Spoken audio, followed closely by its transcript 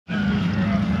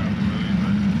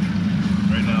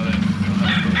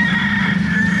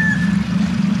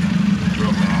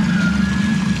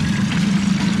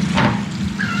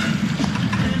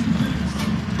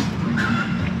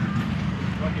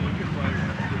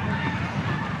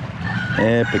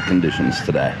Epic conditions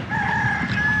today.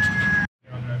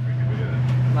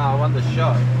 No, I want the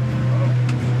shot.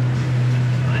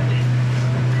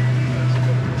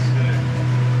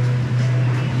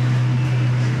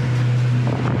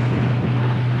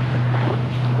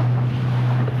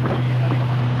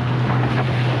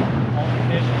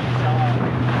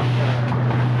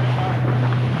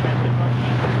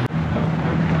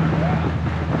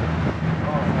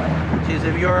 Jeez,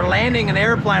 if you were landing an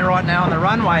airplane right now on the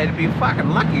runway, it'd be fucking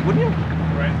lucky, wouldn't you?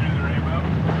 Right through the rainbow.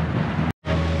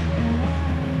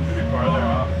 Should be farther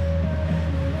off.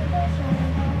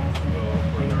 A little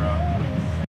further off.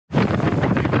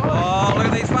 Oh, look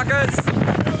at these fuckers.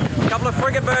 A couple of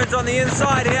frigate birds on the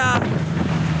inside here.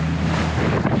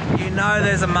 You know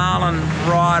there's a marlin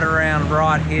right around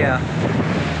right here.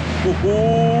 Yeah,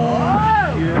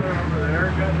 over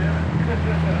there,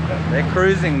 goddamn. They're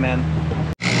cruising, man.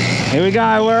 Here we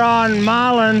go, we're on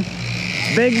marlin,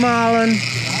 big marlin.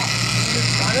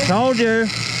 Told you.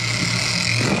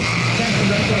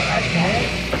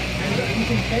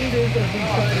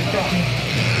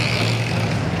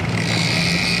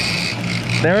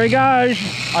 There he goes,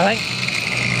 I think.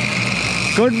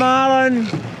 Good marlin,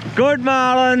 good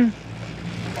marlin.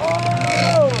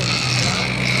 Oh!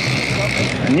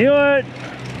 Knew it.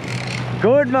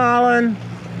 Good marlin.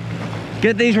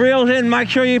 Get these reels in, make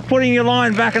sure you're putting your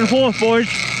line back and forth, boys.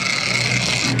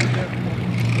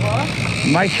 What?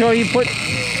 Make sure you put...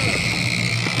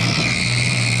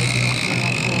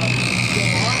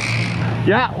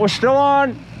 Yeah, we're still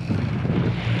on.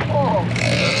 Oh.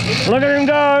 Look at him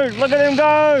go, look at him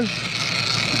go.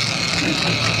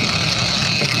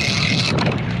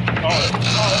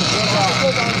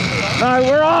 No,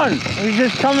 we're on. He's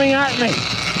just coming at me.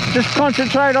 Just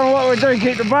concentrate on what we're doing,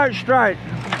 keep the boat straight.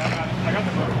 I got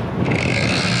the boat.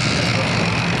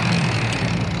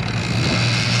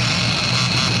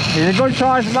 He's a good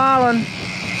sized marlin.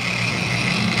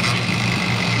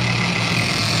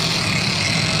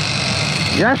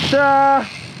 Yes, sir.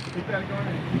 Keep that going.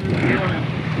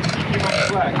 Keep on the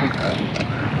slack.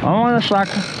 I'm on the slack.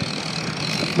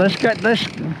 Let's get this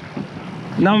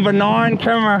number 9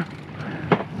 camera.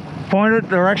 Point it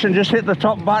direction, just hit the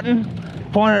top button,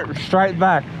 point it straight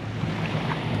back.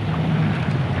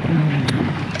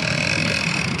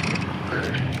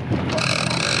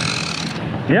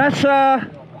 Yes, sir.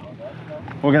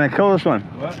 We're gonna kill this one.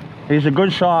 What? He's a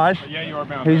good size. Yeah, you are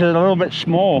bound. He's a little bit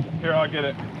small. Here, I'll get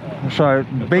it. So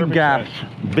big perfect gaps,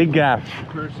 size. big gaps.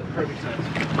 Perfect sense.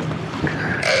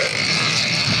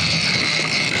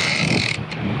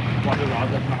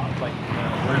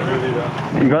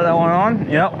 You got that one on?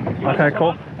 Yep. Okay,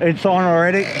 cool. It's on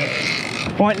already.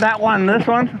 Point that one, this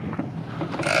one.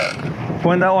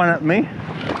 Point that one at me.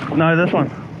 No, this one.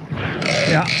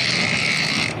 Yeah.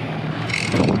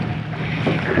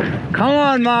 Come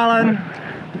on, marlin.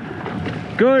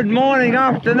 Good morning,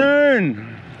 afternoon.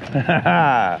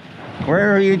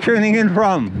 Where are you tuning in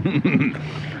from?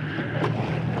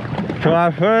 To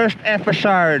our first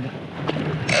episode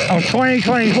of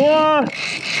 2024.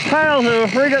 Tales of a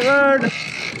Frigate Bird.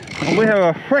 And we have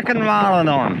a frickin' marlin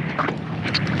on.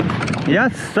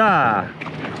 Yes, sir.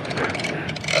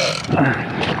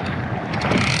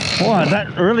 Boy,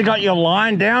 that really got your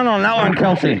line down on that one,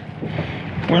 Kelsey.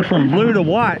 Went from blue to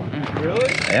white.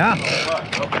 Really? Yeah.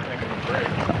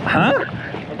 Huh? Hope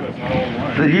that's not all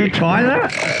one. Did you try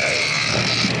that?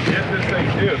 Get this thing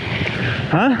too.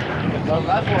 Huh? That's what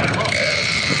I thought.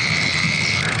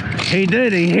 He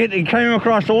did. He came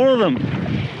across all of them.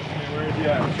 Where is he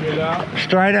at? Straight out?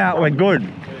 Straight out. We're good.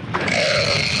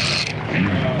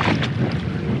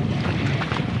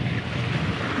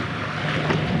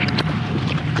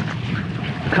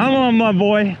 Come on, my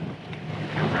boy.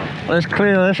 Let's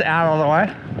clear this out of the way.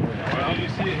 Well, you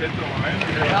see it hit the line?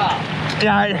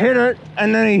 Yeah, it hit it,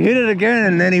 and then he hit it again,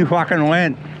 and then he fucking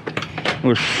went. It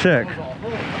was sick.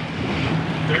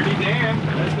 Dirty Dan.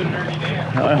 That's the Dirty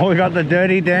Dan. Oh, we got the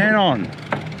Dirty Dan on.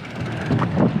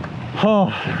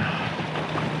 Oh.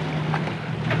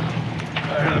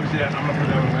 Alright, let me see that. I'm gonna put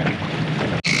that one away.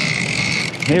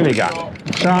 Here we go.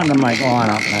 Starting to make line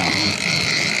up now.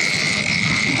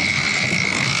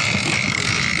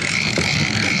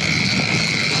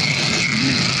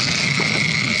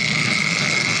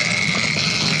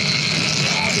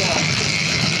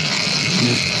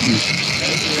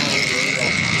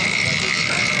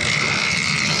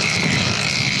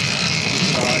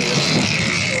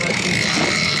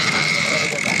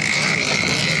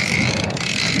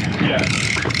 Yeah.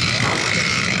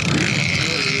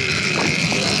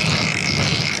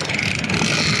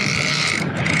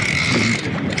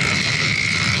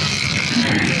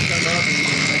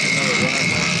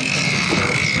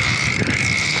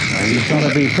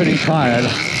 Gotta be pretty tired.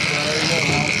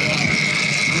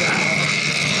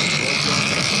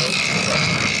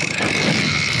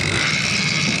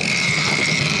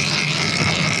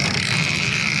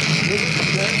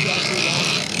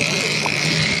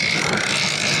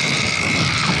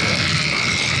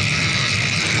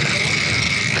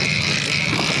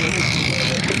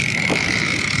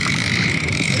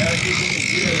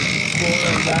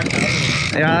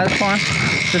 Yeah, that's fine.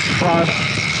 Just slow.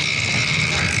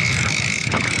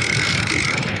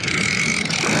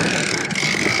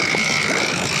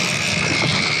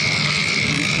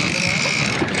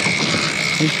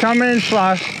 He's coming in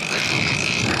slow.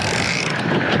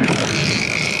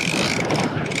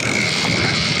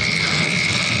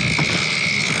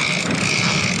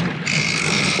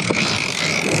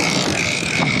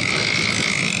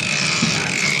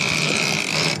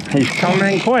 He's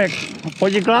coming in quick.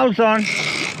 Put your gloves on.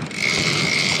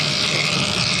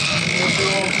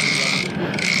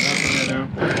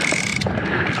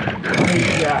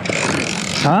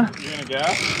 Huh? You gonna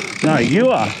gaff? No, you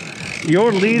are.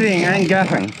 You're leading and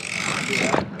gaffing.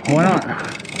 Why not?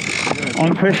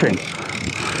 I'm fishing.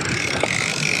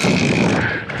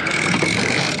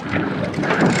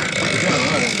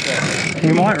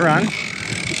 He might run.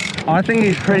 I think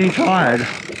he's pretty tired.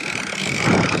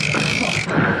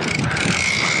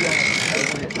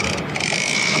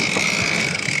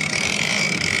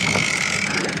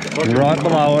 Right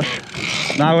below us.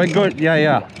 No, we're good. Yeah,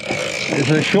 yeah. Is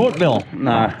it a short bill?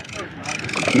 No.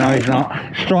 No, he's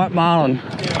not. Striped Marlin.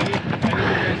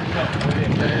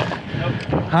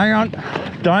 Hang on.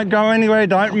 Don't go anywhere.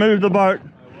 Don't move the boat.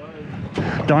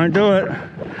 Don't do it.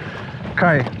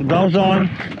 Okay, gloves on.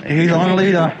 He's on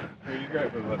leader.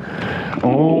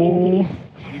 Oh.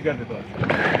 You got the glove.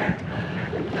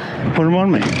 Put him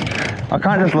on me. I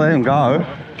can't just let him go.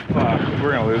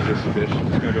 We're gonna lose this fish.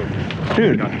 It's gonna go.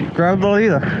 Dude, grab the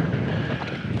leader.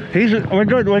 We're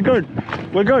good, we're good.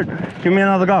 We're good. Give me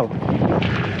another go.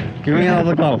 Give me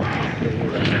another go.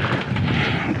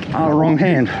 Oh, wrong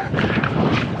hand.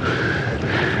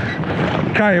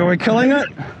 Okay, are we killing it?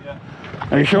 Yeah.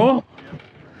 Are you sure?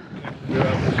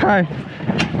 Okay.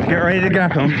 Get ready to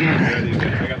gaff him. I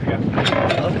got the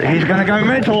gaff. He's gonna go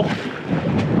mental.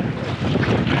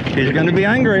 He's gonna be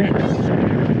angry.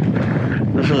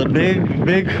 This is a big,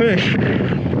 big fish.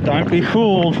 Don't be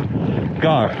fooled.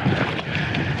 Go.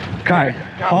 Okay,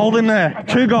 hold him there.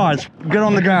 Two guys, get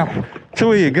on the gaff.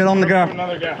 Two of you, get on the gaff.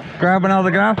 Another gaff. Grab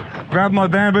another gaff. Grab my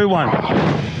bamboo one.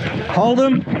 Hold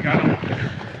him.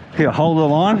 Here, hold the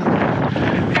line.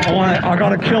 I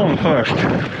gotta kill him first.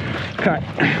 Okay.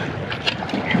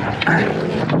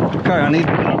 Okay, I need.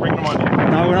 We're not bringing them on yet.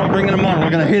 No, we're not bringing him on.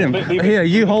 We're gonna hit him. Here,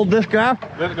 you hold this gaff.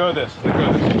 Let's go with this. Let's go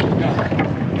with this.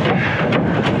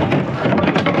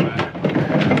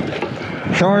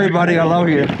 Sorry, buddy, I love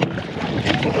you.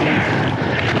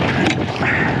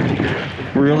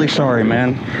 Really sorry,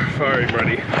 man. Sorry,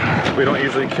 buddy. We don't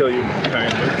usually kill you.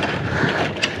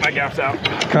 My gaff's out.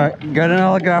 Okay, get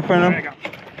another gaff in him.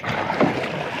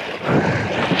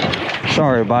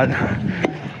 Sorry, bud.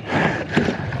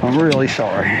 I'm really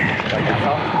sorry.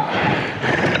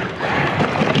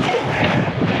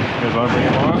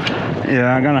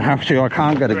 Yeah, I'm gonna have to. I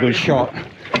can't get a good shot.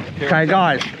 Okay,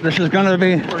 guys, this is gonna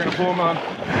be. We're gonna pull him on.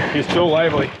 He's still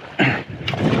lively.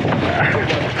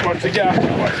 Watch the gaff.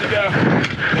 Watch the gaff.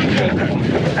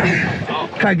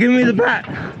 Okay, give me the bat.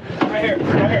 Right here.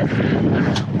 Right here.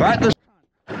 Bat this.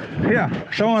 Here,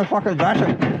 someone fucking bat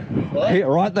him. Here,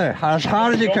 right there, as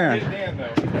hard as you can.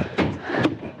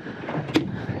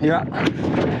 Yeah.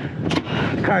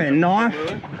 Okay, a knife.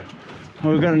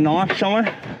 We've got a knife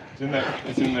somewhere. It's in there.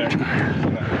 It's in there.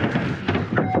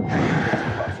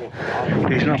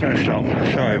 He's not going to stop.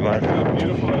 Sorry, bud.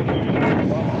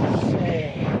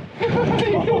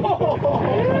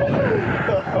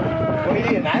 What do you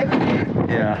need, a knife?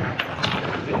 Yeah.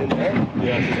 Is it in there?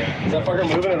 Yeah, it's in there. Is that fucker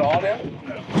moving at all now?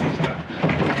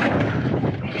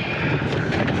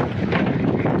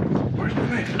 Where's the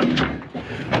knife?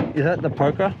 Is that the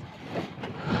poker?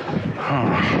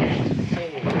 Oh.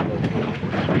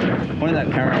 Point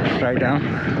that camera straight down.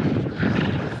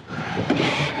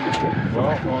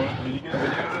 Well, did you get a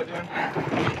video of that,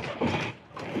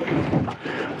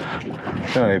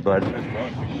 Dan? Sorry, bud.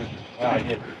 I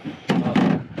did.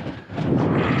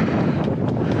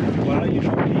 Why don't you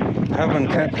Haven't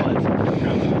kept.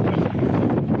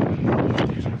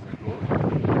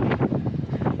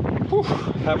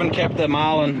 Haven't kept the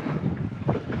marlin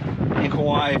in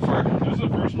Kauai for. This is the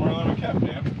first marlin we kept,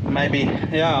 Dan. Maybe,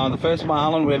 yeah, the first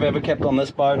marlin we've ever kept on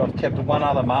this boat. I've kept one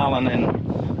other marlin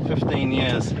in 15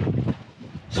 years.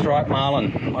 Striped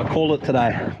marlin, I called it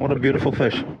today. What a beautiful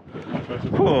fish.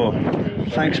 Cool.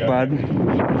 Thanks, bud.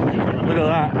 Look at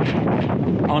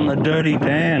that. On the dirty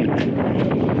Dan.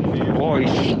 Boy,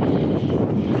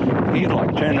 he'd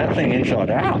like turn that thing inside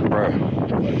out, bro.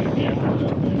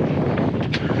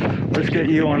 Let's get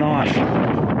you on ice.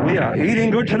 We are eating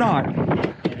good tonight.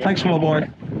 Thanks, my boy.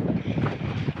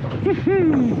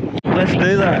 Let's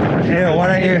do that. Yeah, why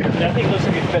don't you? That thing looks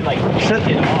like it's been like sit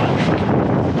on.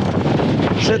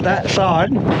 Sit that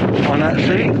side on that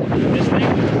seat. This thing?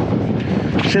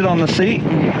 Sit on the seat.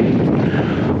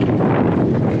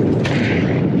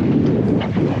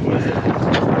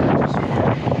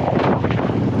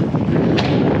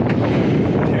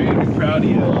 Terry, I'm proud of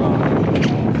you.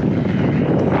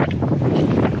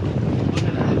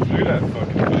 Look at that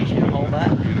fucking fish. Hold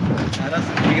that.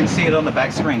 You can see it on the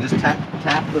back screen. Just tap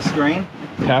the screen.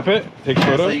 Tap it, take So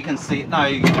photo. you can see it. No,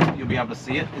 you'll be able to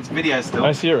see it. It's video still.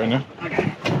 I see it right now.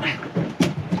 Okay.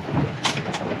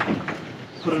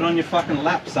 Put it on your fucking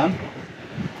lap, son.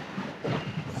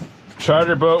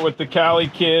 Charter boat with the Cali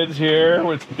kids here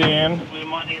with Dan. We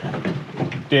might need that.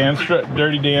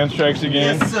 Dirty Dan strikes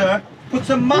again. Yes, sir. Put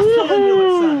some muscle into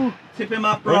it, son. Tip him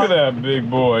up, bro. Look at that big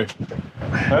boy.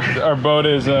 Our boat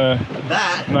is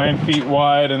That. 9 feet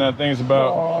wide, and that thing's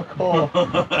about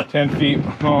 10 feet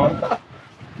long.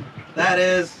 That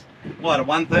is, what, a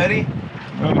 130?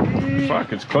 Oh,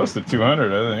 fuck, it's close to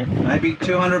 200, I think. Maybe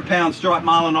 200-pound striped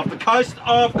marlin off the coast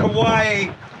of Kauai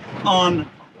on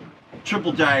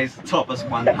Triple J's Topless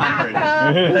 100.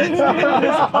 Let's get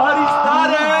this party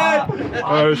started!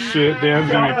 Oh shit,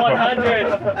 Dan's gonna be 100.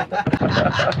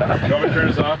 You want me to turn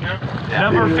this off now?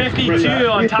 Number 52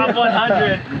 on top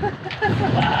 100.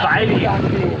 Biting.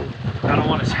 I don't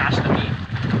want to smash the meat.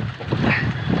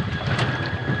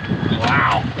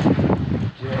 Wow.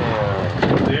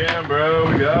 Damn,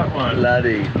 bro, we got one.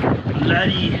 Bloody.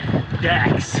 Bloody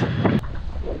Dex.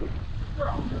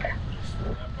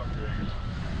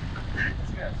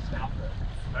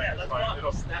 Yeah, let's fine.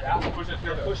 It'll snap out. Push it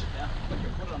through. Push it down. Put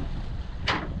your foot on it.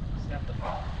 Snap the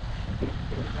ball.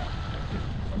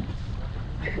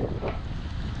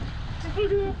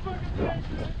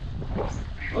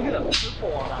 Look at the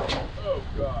purple on that. Oh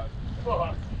god.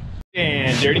 Fuck.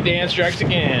 And Dirty Dan strikes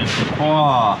again.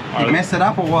 Oh, you messed it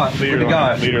up or what? Where'd it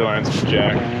go? Leader line's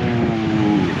jacked.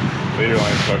 Leader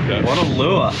line's fucked up. What a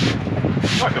lure.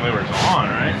 Fucking lure's on,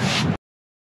 right?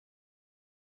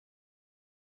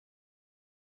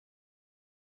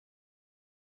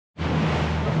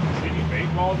 See any bait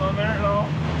balls on there at all?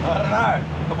 I don't know.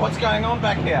 But what's going on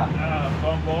back here?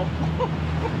 Bumble.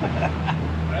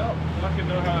 I don't fucking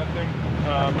know how that thing.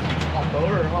 Up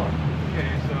over, huh?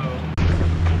 Okay, so.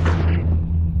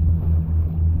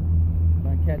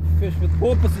 Don't catch fish with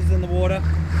porpoises in the water.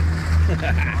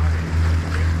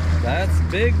 That's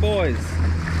big, boys.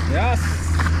 Yes.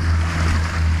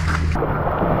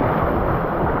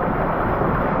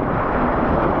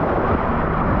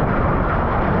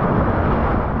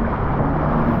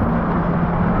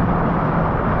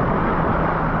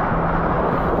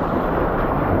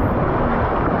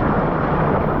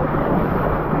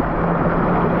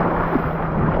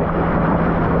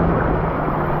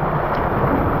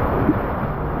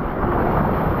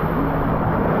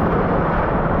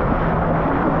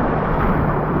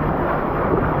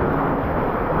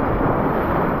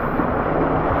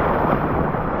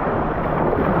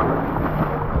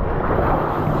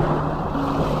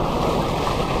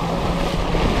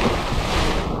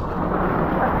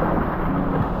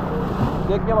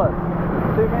 Ridiculous.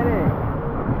 Too many.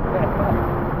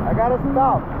 I gotta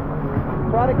stop.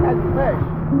 Try to catch fish.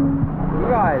 You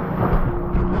guys.